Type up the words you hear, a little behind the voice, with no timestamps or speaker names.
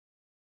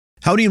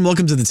Howdy and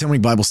welcome to the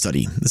 10-Week Bible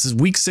Study. This is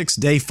week 6,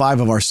 day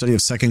 5 of our study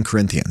of 2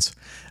 Corinthians.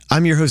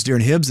 I'm your host,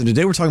 Darren Hibbs, and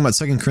today we're talking about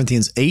 2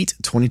 Corinthians 8,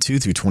 22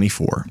 through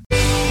 24.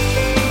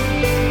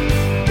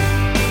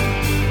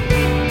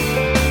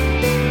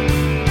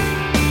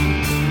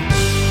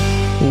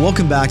 Well,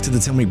 welcome back to the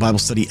 10-Week Bible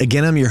Study.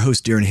 Again, I'm your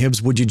host, Darren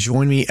Hibbs. Would you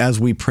join me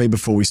as we pray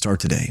before we start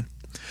today?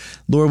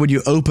 Lord, would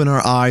you open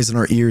our eyes and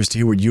our ears to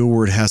hear what your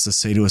word has to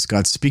say to us?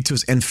 God, speak to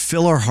us and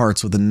fill our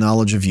hearts with the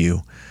knowledge of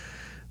you.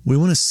 We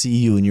want to see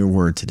you in your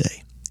word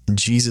today. In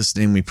Jesus'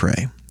 name we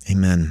pray.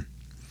 Amen.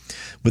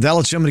 With that,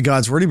 let's jump into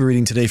God's word. We're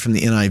reading today from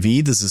the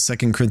NIV. This is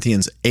 2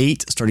 Corinthians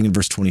 8, starting in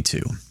verse 22.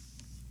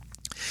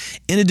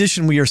 In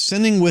addition, we are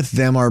sending with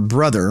them our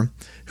brother,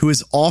 who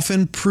has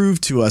often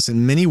proved to us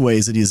in many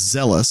ways that he is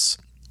zealous,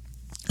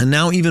 and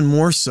now even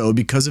more so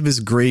because of his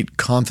great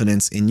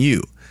confidence in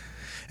you.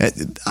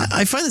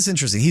 I find this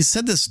interesting. He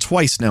said this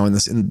twice now in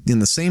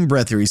the same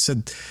breath here. He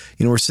said,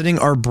 we're sending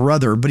our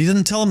brother, but he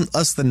didn't tell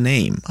us the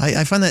name.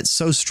 I find that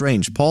so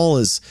strange.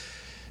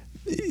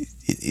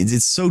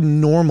 It's so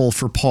normal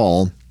for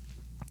Paul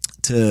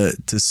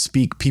to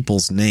speak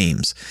people's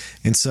names.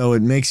 And so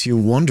it makes you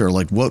wonder,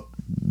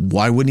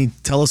 why wouldn't he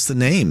tell us the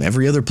name?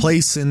 Every other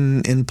place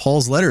in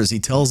Paul's letters, he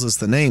tells us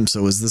the name.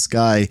 So is this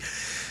guy,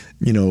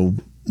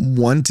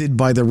 wanted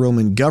by the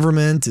Roman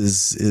government?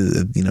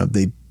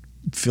 They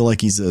feel like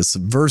he's a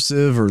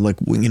subversive, or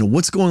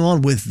what's going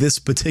on with this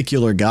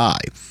particular guy?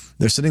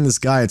 They're sending this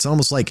guy. It's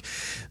almost like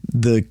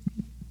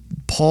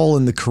Paul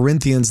and the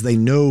Corinthians, they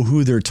know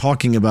who they're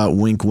talking about,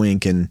 wink,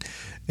 wink, and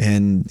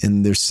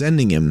they're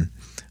sending him.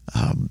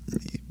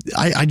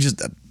 I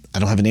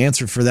don't have an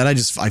answer for that.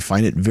 I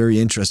find it very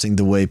interesting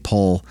the way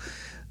Paul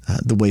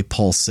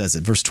says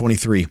it. Verse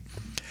 23.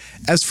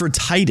 As for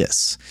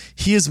Titus,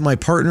 he is my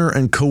partner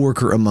and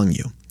co-worker among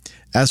you.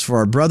 As for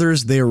our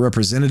brothers, they are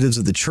representatives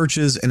of the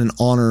churches and an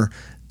honor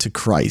to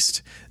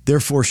Christ.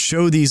 Therefore,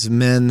 show these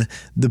men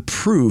the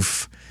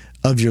proof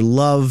of your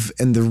love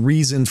and the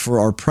reason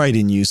for our pride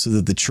in you so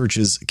that the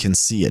churches can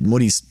see it. And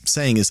what he's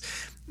saying is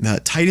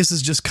Titus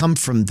has just come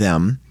from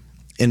them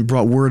and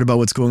brought word about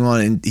what's going on.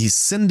 And he's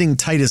sending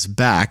Titus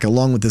back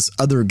along with this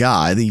other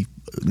guy, the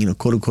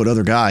quote unquote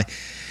other guy.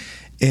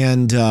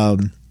 And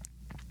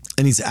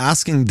he's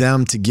asking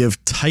them to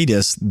give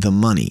Titus the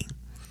money.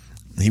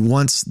 He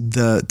wants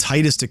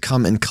Titus to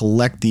come and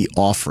collect the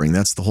offering.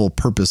 That's the whole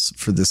purpose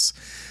for this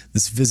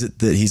visit,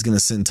 that he's going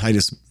to send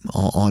Titus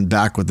on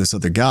back with this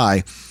other guy.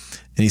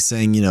 And he's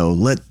saying,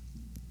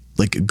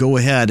 go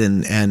ahead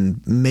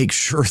and make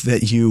sure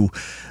that you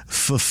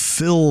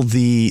fulfill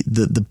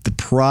the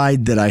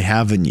pride that I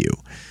have in you.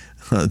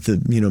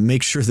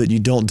 Make sure that you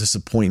don't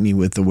disappoint me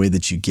with the way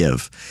that you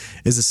give,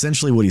 is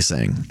essentially what he's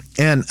saying.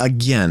 And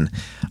again,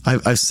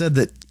 I've said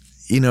that,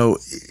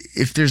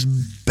 if there's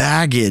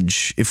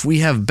baggage, if we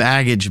have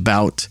baggage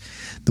about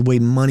the way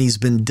money's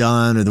been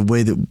done or the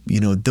way that,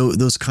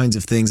 those kinds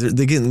of things,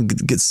 they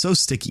get so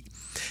sticky.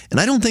 And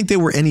I don't think they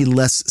were any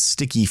less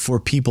sticky for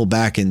people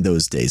back in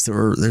those days.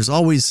 There's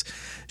always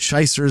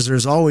shysters,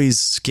 there's always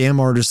scam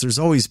artists, there's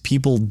always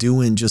people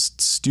doing just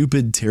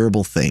stupid,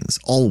 terrible things.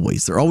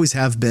 Always. There always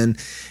have been,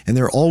 and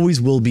there always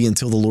will be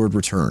until the Lord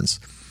returns.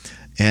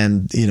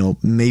 And,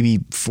 maybe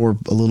for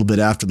a little bit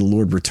after the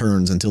Lord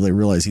returns, until they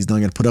realize he's not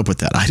going to put up with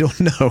that. I don't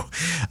know.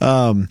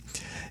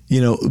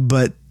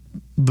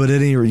 But at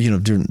any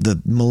rate, during the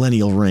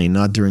millennial reign,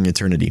 not during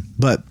eternity.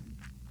 But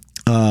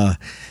at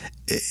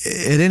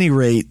any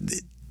rate,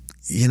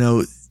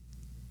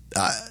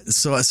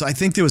 so I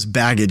think there was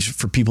baggage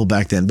for people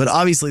back then. But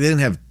obviously they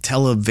didn't have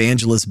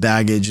televangelist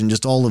baggage and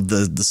just all of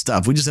the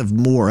stuff. We just have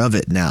more of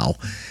it now.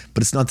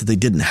 But it's not that they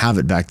didn't have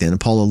it back then. And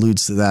Paul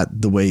alludes to that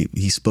the way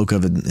he spoke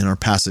of it in our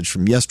passage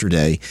from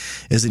yesterday,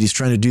 is that he's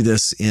trying to do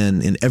this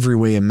in every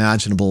way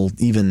imaginable,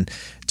 even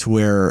to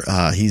where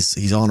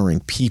he's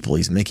honoring people.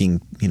 He's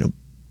making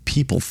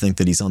people think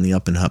that he's on the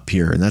up and up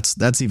here. And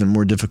that's even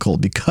more difficult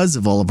because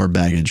of all of our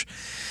baggage.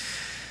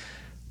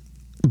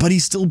 But he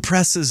still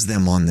presses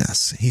them on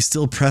this. He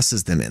still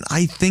presses them. And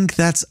I think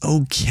that's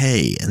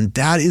okay. And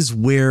that is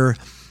where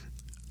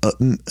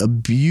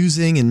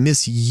abusing and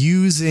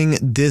misusing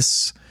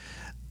this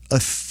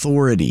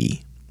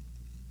authority,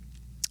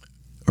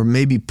 or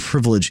maybe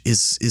privilege,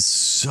 is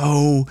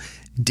so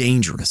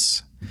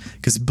dangerous.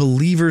 Because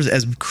believers,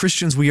 as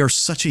Christians, we are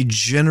such a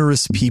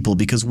generous people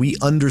because we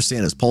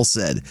understand, as Paul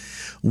said,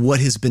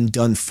 what has been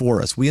done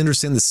for us. We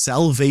understand the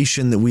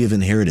salvation that we have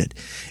inherited,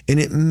 and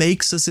it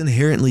makes us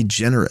inherently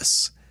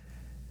generous.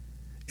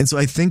 And so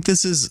I think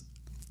this is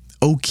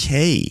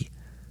okay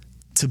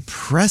to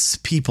press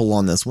people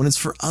on this when it's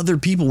for other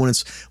people, when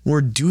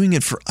we're doing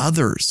it for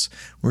others,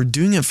 we're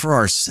doing it for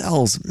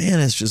ourselves. Man,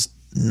 it's just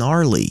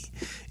gnarly.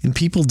 And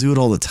people do it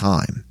all the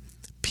time.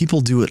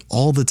 People do it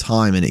all the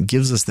time, and it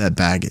gives us that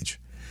baggage.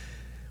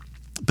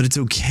 But it's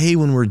okay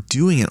when we're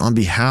doing it on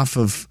behalf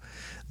of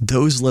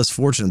those less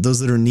fortunate,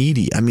 those that are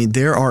needy. I mean,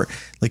 there are,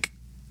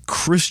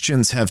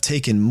 Christians have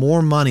taken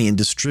more money and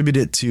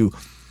distributed it to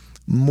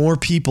more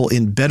people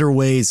in better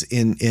ways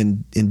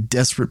in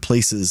desperate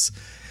places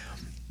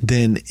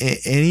than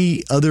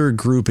any other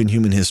group in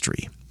human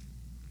history.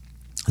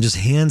 Just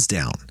hands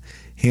down.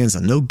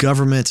 No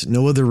government,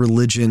 no other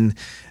religion.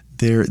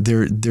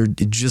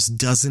 It just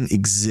doesn't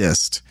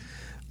exist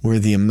where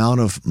the amount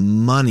of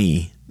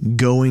money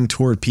going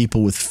toward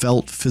people with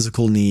felt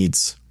physical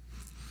needs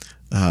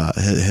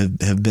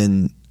have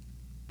been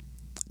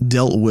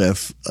dealt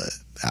with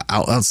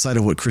outside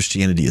of what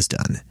Christianity has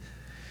done.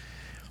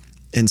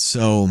 And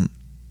so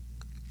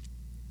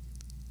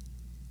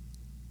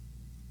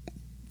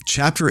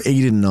chapter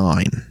 8 and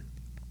 9,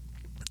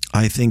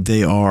 I think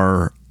they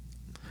are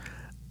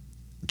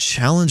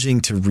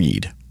challenging to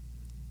read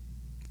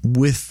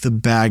with the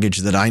baggage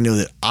that I know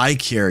that I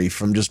carry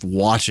from just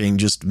watching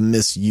just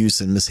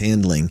misuse and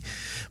mishandling.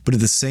 But at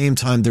the same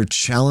time, they're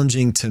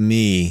challenging to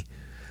me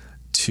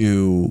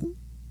to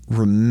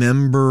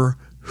remember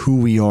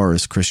who we are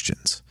as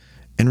Christians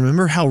and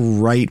remember how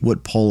right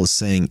what Paul is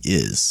saying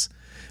is,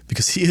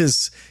 because he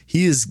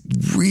is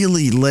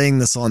really laying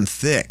this on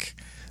thick,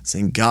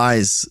 saying,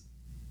 guys,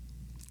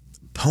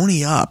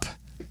 pony up.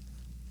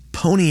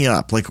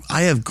 Like,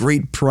 I have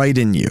great pride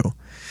in you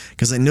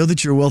because I know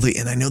that you're wealthy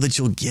and I know that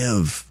you'll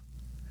give.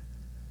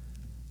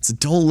 So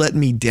don't let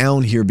me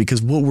down here,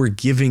 because what we're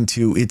giving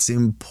to, it's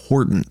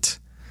important.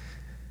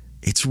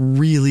 It's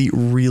really,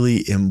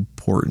 really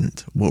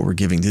important what we're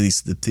giving to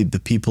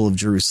the people of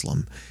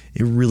Jerusalem.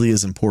 It really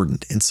is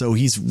important. And so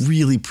he's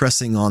really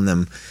pressing on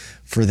them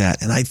for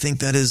that. And I think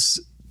that is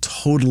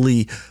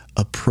totally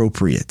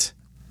appropriate.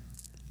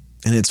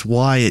 And it's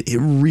why it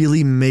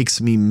really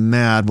makes me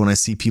mad when I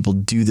see people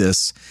do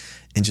this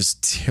in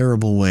just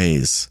terrible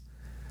ways.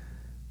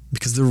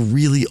 Because there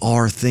really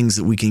are things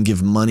that we can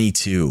give money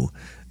to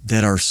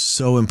that are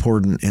so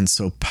important and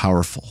so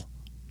powerful.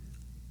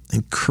 I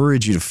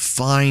encourage you to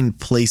find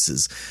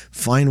places,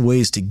 find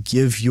ways to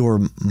give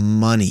your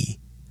money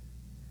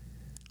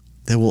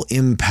that will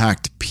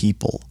impact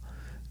people,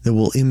 that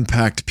will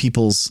impact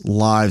people's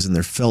lives and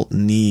their felt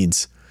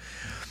needs.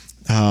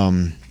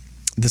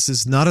 This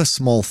is not a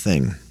small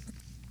thing.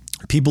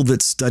 People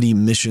that study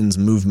missions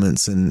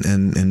movements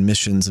and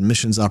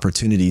missions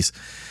opportunities,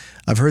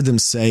 I've heard them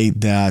say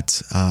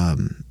that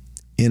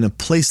in a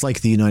place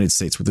like the United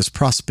States, where there's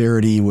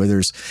prosperity, where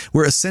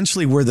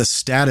the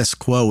status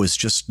quo is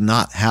just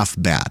not half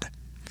bad,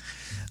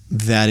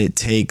 that it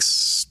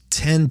takes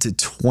 10 to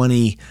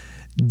 20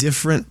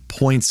 different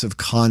points of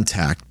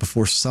contact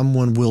before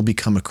someone will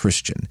become a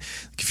Christian.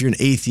 Like if you're an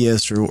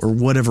atheist or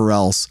whatever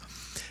else,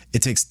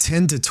 it takes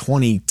 10 to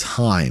 20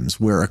 times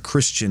where a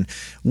Christian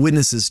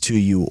witnesses to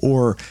you,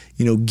 or,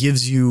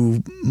 gives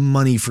you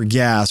money for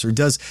gas, or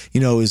does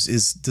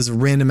a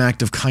random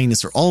act of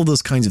kindness, or all of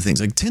those kinds of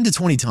things, like 10 to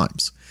 20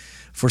 times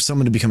for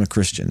someone to become a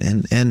Christian.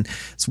 And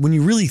so when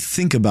you really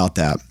think about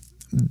that,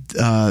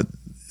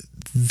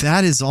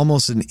 that is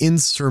almost an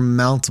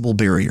insurmountable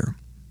barrier.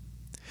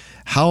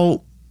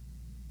 How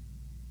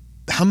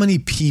many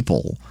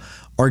people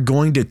are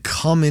going to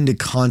come into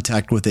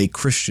contact with a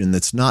Christian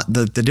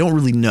that they don't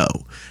really know,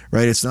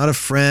 right? It's not a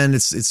friend.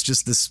 It's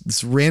just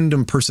this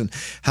random person.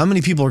 How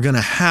many people are going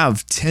to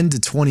have 10 to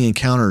 20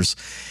 encounters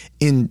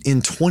in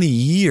 20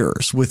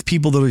 years with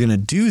people that are going to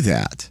do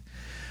that,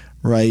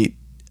 right?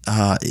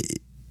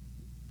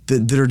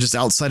 That are just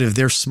outside of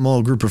their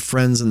small group of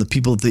friends and the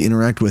people that they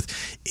interact with.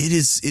 It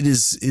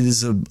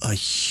is a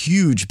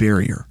huge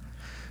barrier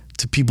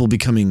to people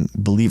becoming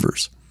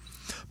believers.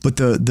 But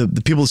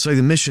the people who study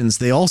the missions,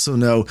 they also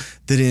know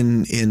that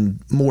in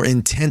more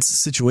intense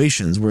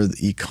situations where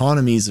the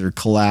economies are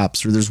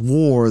collapsed, or there's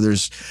war,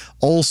 there's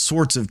all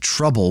sorts of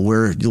trouble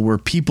where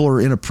people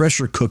are in a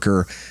pressure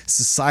cooker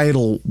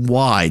societal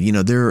wide,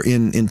 they're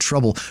in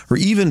trouble, or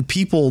even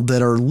people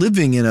that are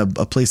living in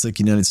a place like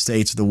the United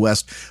States or the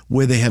West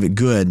where they have it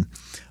good,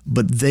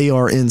 but they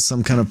are in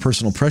some kind of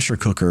personal pressure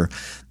cooker.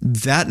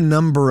 That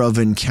number of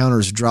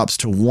encounters drops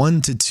to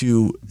 1 to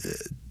 2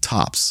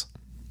 tops.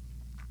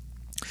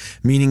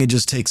 Meaning it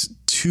just takes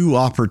 2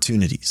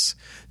 opportunities,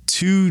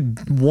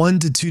 1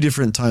 to 2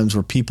 different times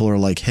where people are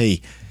like,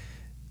 hey,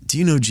 do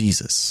you know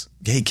Jesus?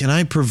 Hey, can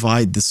I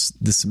provide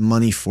this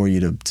money for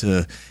you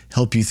to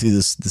help you through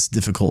this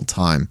difficult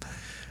time?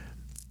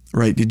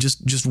 Right?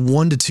 Just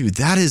 1 to 2.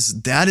 That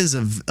is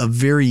a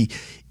very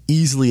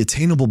easily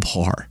attainable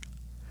bar.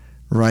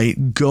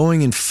 Right?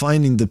 Going and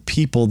finding the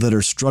people that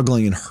are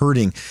struggling and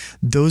hurting.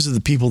 Those are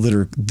the people that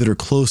are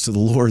close to the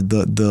Lord,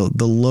 the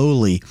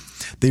lowly.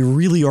 They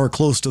really are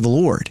close to the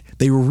Lord.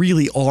 They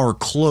really are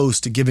close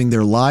to giving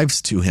their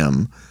lives to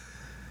Him,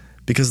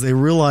 because they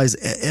realize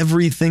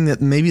everything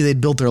that maybe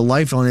they'd built their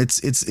life on,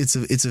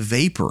 it's a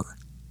vapor.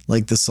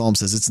 Like the Psalm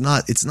says, it's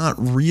not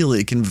real.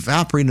 It can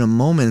evaporate in a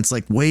moment. It's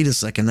like, wait a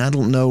second, I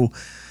don't know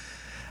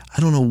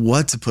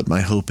what to put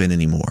my hope in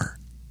anymore.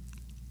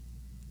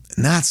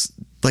 And that's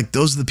like,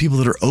 those are the people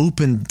that are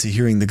open to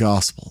hearing the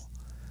gospel.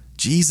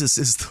 Jesus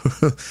is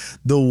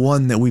the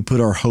one that we put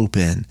our hope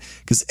in,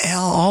 because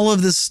all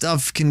of this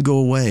stuff can go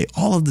away.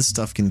 All of this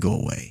stuff can go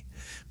away,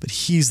 but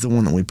He's the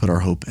one that we put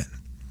our hope in.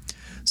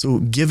 So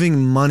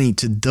giving money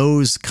to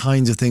those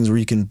kinds of things where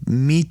you can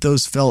meet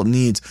those felt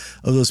needs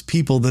of those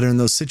people that are in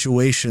those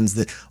situations,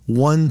 that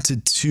 1 to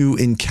 2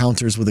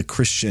 encounters with a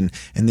Christian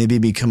and they may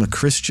become a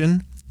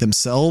Christian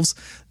themselves,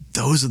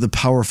 those are the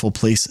powerful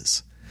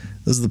places.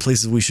 Those are the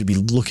places we should be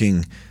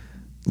looking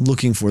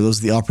for. Those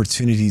are the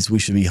opportunities we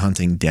should be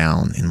hunting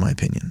down, in my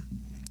opinion.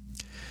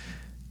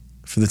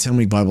 For the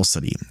 10-week Bible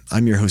study,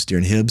 I'm your host,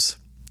 Darren Hibbs,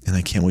 and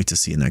I can't wait to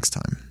see you next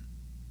time.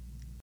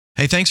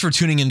 Hey, thanks for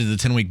tuning into the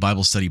 10-week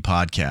Bible study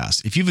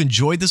podcast. If you've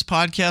enjoyed this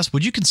podcast,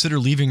 would you consider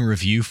leaving a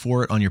review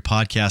for it on your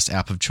podcast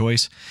app of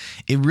choice?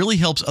 It really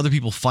helps other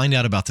people find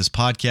out about this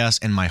podcast,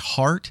 and my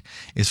heart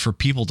is for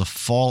people to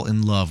fall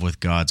in love with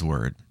God's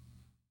Word.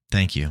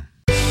 Thank you.